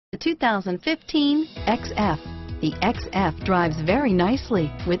The 2015 XF. The XF drives very nicely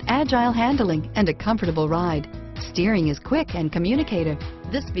with agile handling and a comfortable ride. Steering is quick and communicative.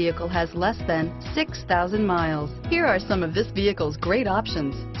 This vehicle has less than 6,000 miles. Here are some of this vehicle's great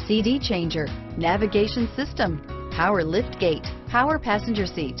options: CD changer, navigation system, power liftgate, power passenger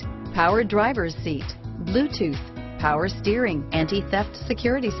seat, power driver's seat, Bluetooth, power steering, anti-theft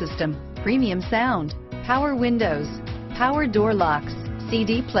security system, premium sound, power windows, power door locks,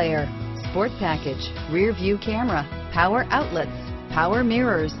 CD player, sport package, rear view camera, power outlets, power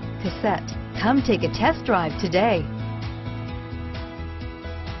mirrors, cassette. Come take a test drive today.